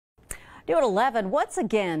New at 11, once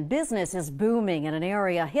again, business is booming in an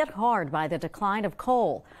area hit hard by the decline of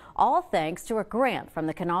coal, all thanks to a grant from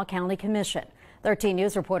the Kanawha County Commission. 13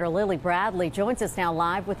 News reporter Lily Bradley joins us now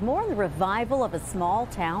live with more on the revival of a small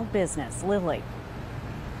town business. Lily.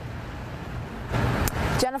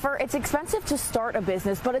 Jennifer, it's expensive to start a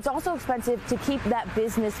business, but it's also expensive to keep that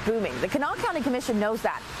business booming. The Kanawha County Commission knows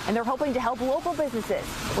that, and they're hoping to help local businesses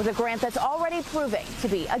with a grant that's already proving to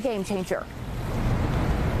be a game changer.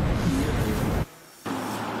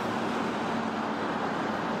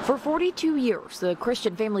 For 42 years, the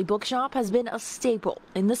Christian Family Bookshop has been a staple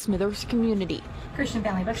in the Smithers community. Christian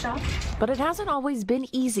Family Bookshop. But it hasn't always been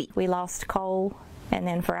easy. We lost coal, and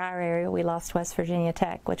then for our area, we lost West Virginia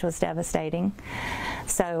Tech, which was devastating.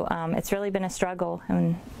 So it's really been a struggle.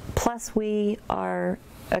 And plus, we are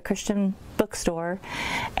a Christian bookstore,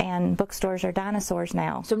 and bookstores are dinosaurs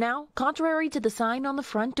now. So now, contrary to the sign on the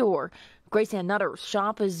front door, Grace Ann Nutter's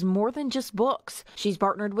shop is more than just books. She's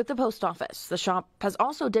partnered with the post office. The shop has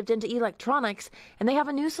also dipped into electronics, and they have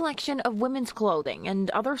a new selection of women's clothing and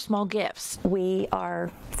other small gifts. We are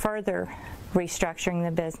further restructuring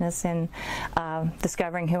the business and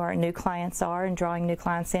discovering who our new clients are and drawing new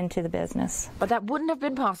clients into the business. But that wouldn't have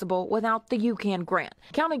been possible without the Ukan grant.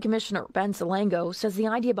 County Commissioner Ben Salango says the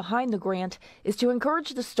idea behind the grant is to encourage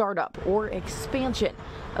the startup or expansion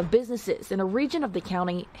of businesses in a region of the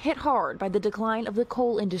county hit hard by the decline of the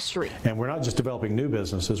coal industry. And we're not just developing new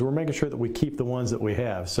businesses, we're making sure that we keep the ones that we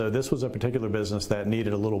have. So this was a particular business that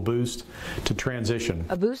needed a little boost to transition.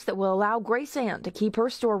 A boost that will allow Grace Ann to keep her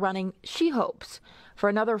store running, she hopes, for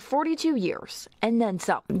another 42 years and then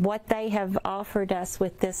some. What they have offered us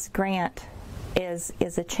with this grant is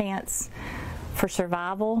a chance for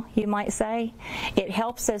survival, you might say. It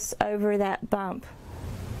helps us over that bump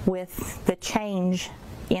with the change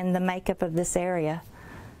in the makeup of this area.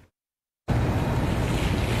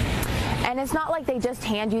 And it's not like they just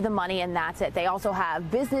hand you the money and that's it. They also have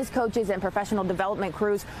business coaches and professional development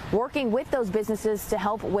crews working with those businesses to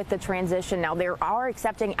help with the transition. Now, they are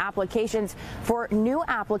accepting applications for new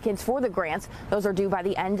applicants for the grants. Those are due by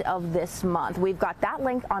the end of this month. We've got that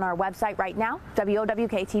link on our website right now,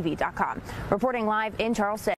 WOWKTV.com. Reporting live in Charleston.